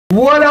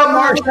What up,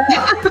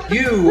 Marcia?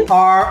 You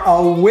are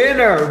a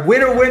winner.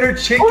 Winner, winner,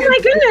 chicken. Oh my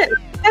goodness,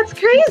 that's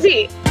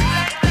crazy.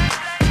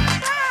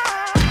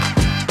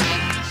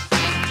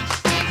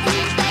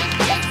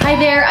 Hi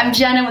there, I'm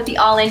Jenna with the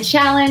All In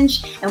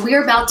Challenge, and we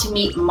are about to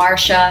meet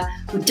Marcia,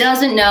 who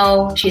doesn't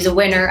know she's a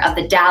winner of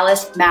the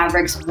Dallas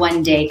Mavericks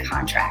one-day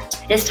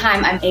contract. This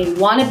time, I'm a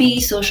wannabe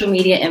social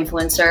media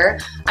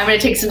influencer. I'm gonna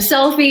take some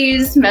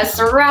selfies, mess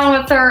around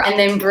with her, and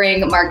then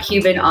bring Mark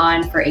Cuban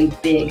on for a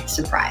big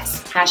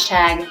surprise.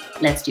 Hashtag,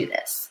 let's do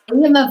this.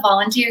 We have a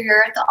volunteer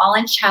here at the All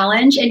In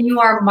Challenge, and you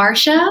are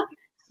Marcia?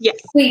 Yes.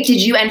 Wait,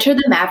 did you enter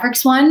the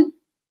Mavericks one?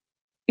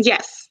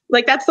 Yes.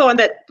 Like that's the one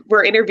that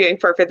we're interviewing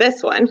for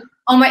this one.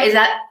 Oh my, is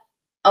that,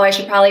 oh, I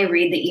should probably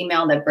read the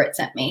email that Britt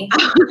sent me.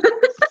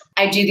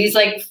 I do these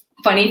like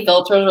funny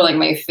filters where like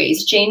my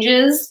face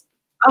changes.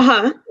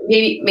 Uh-huh.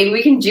 Maybe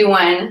we can do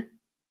one. Let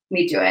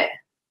me do it.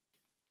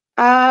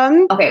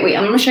 Okay, wait,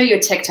 I'm gonna show you a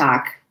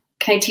TikTok.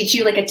 Can I teach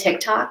you like a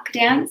TikTok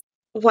dance?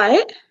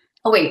 What?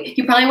 Oh wait,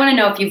 you probably wanna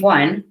know if you've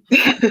won.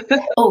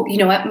 Oh, you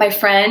know what? My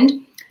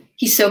friend,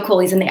 he's so cool.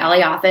 He's in the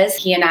LA office.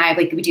 He and I,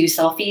 like, we do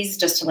selfies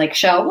just to like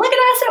show, look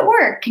at us at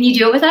work. Can you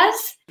do it with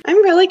us? I'm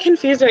really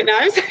confused right now.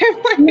 I'm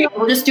sorry.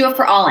 We'll just do it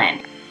for All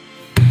In.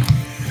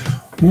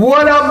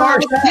 What up,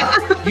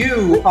 Marcia?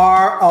 You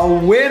are a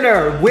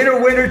winner.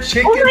 Winner, winner,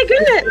 chicken. Oh my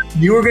goodness.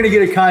 You are going to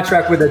get a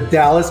contract with the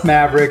Dallas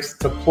Mavericks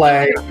to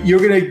play. You're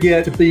going to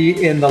get to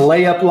be in the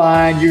layup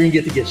line. You're going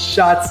to get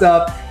shots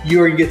up.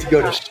 You're going to get to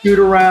go to shoot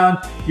around.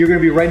 You're going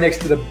to be right next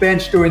to the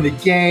bench during the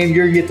game.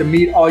 You're going to get to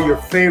meet all your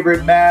favorite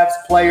Mavs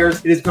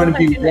players. It is going to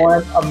be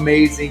one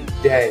amazing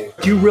day.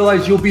 Do you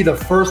realize you'll be the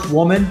first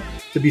woman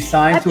to be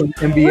signed to an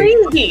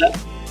NBA? Crazy.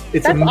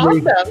 It's That's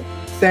amazing. Awesome.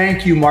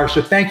 Thank you,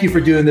 Marcia. Thank you for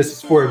doing this.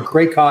 It's for a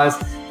great cause.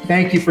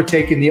 Thank you for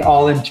taking the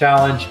All In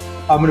Challenge.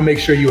 I'm going to make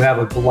sure you have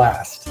a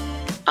blast.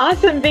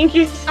 Awesome. Thank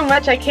you so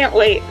much. I can't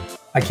wait.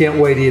 I can't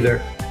wait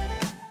either.